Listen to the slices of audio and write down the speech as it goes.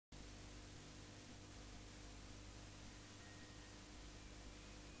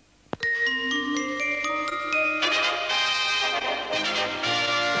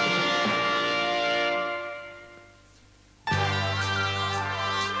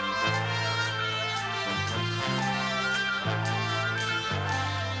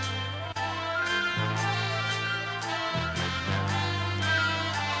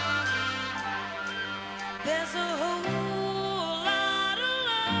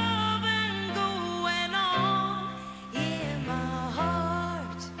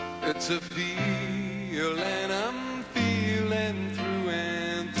to feel, and I'm feeling through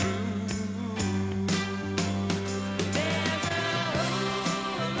and through. There's a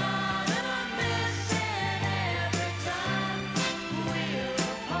whole lot of missing every time we're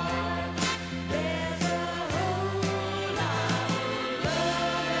apart. There's a whole lot of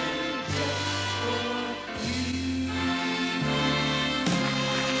loving just for you.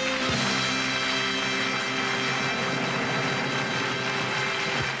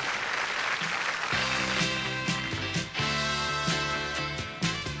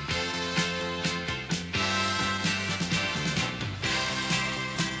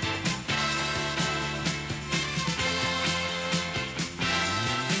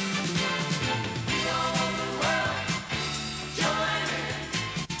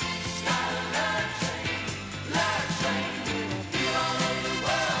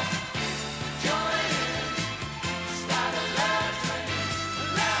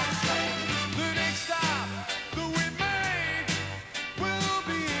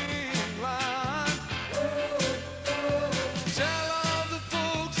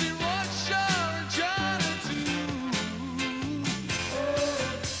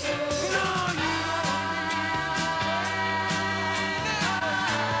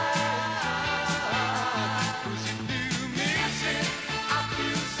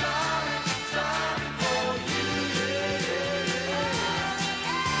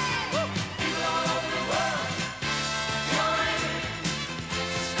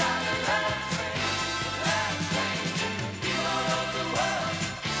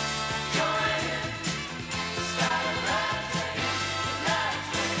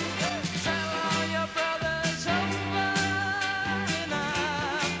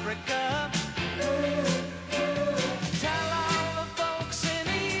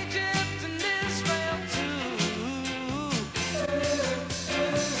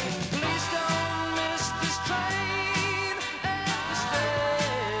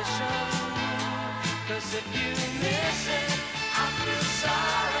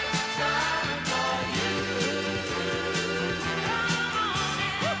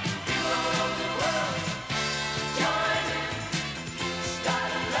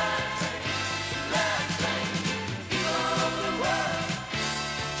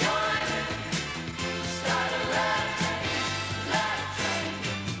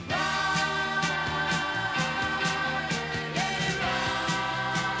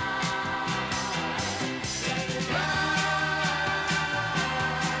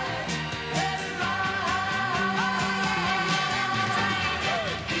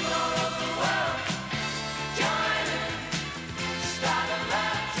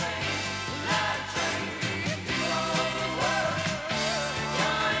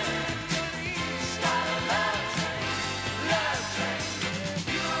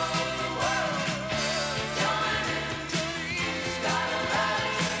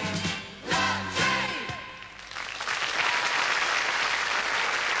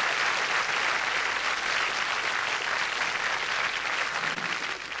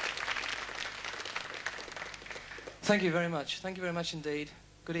 Thank you very much. Thank you very much indeed.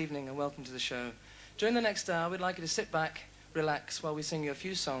 Good evening and welcome to the show. During the next hour, we'd like you to sit back, relax while we sing you a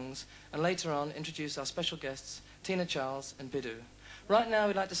few songs, and later on introduce our special guests, Tina Charles and Biddu. Right now,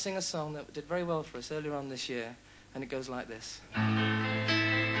 we'd like to sing a song that did very well for us earlier on this year, and it goes like this.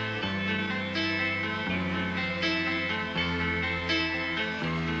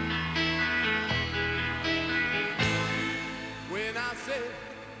 When I said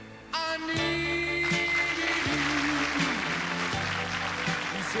I needed you,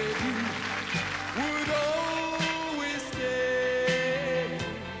 you said you would always stay.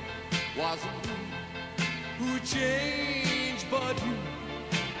 Wasn't you who changed, but you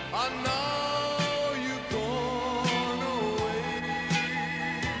are now you've gone away.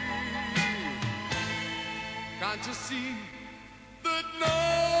 Can't you see that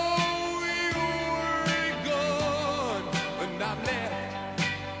now you're gone and I'm left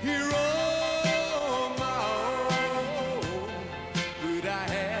here on my own? But I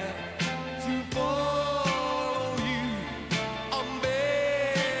have to follow you. I'm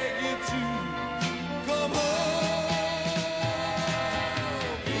begging to come home.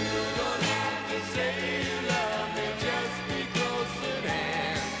 You don't have to say you love me, just be close at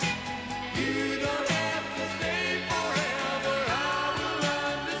hand. You don't have to stay forever, I will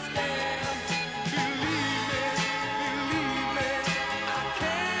understand. Believe me, I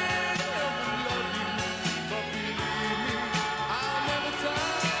can't ever love you, but believe me, I'll never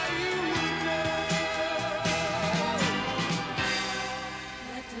tie you down.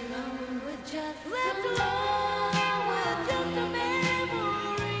 Left alone with just a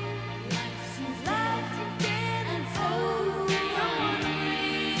memory.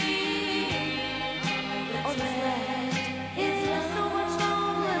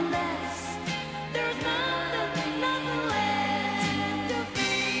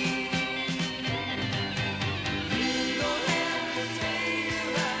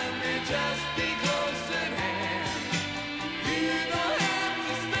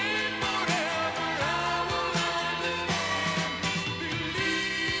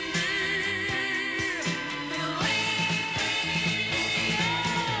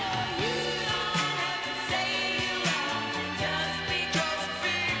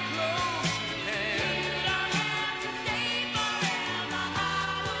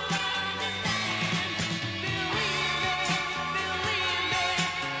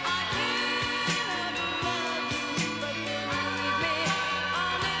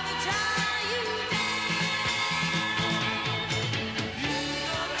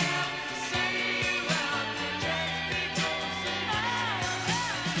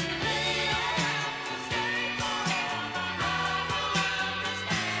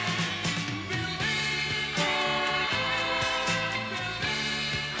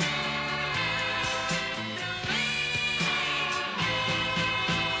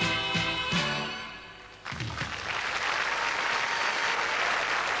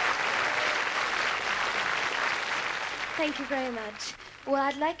 Thank you very much. Well,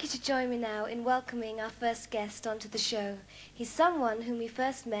 I'd like you to join me now in welcoming our first guest onto the show. He's someone whom we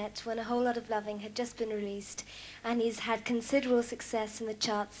first met when A Whole Lot of Loving had just been released, and he's had considerable success in the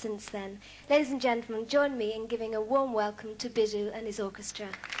charts since then. Ladies and gentlemen, join me in giving a warm welcome to Biddu and his orchestra.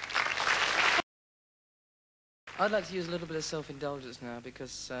 I'd like to use a little bit of self-indulgence now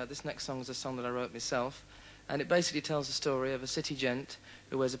because this next song is a song that I wrote myself, and it basically tells the story of a city gent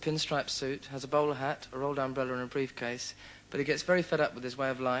who wears a pinstripe suit, has a bowler hat, a rolled umbrella and a briefcase, but he gets very fed up with his way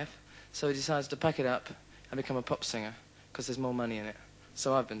of life, so he decides to pack it up and become a pop singer because there's more money in it.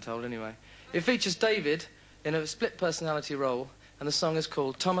 So I've been told anyway. It features David in a split personality role, and the song is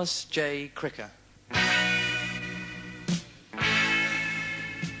called Thomas J. Cricker.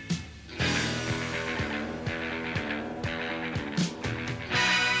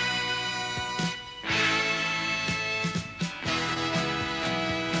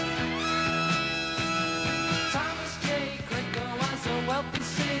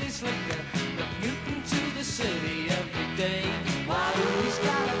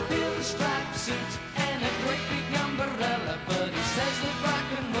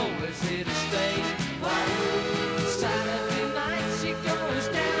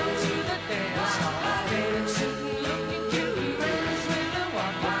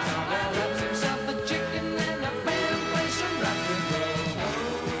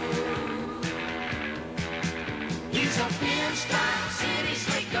 He's a pinstripe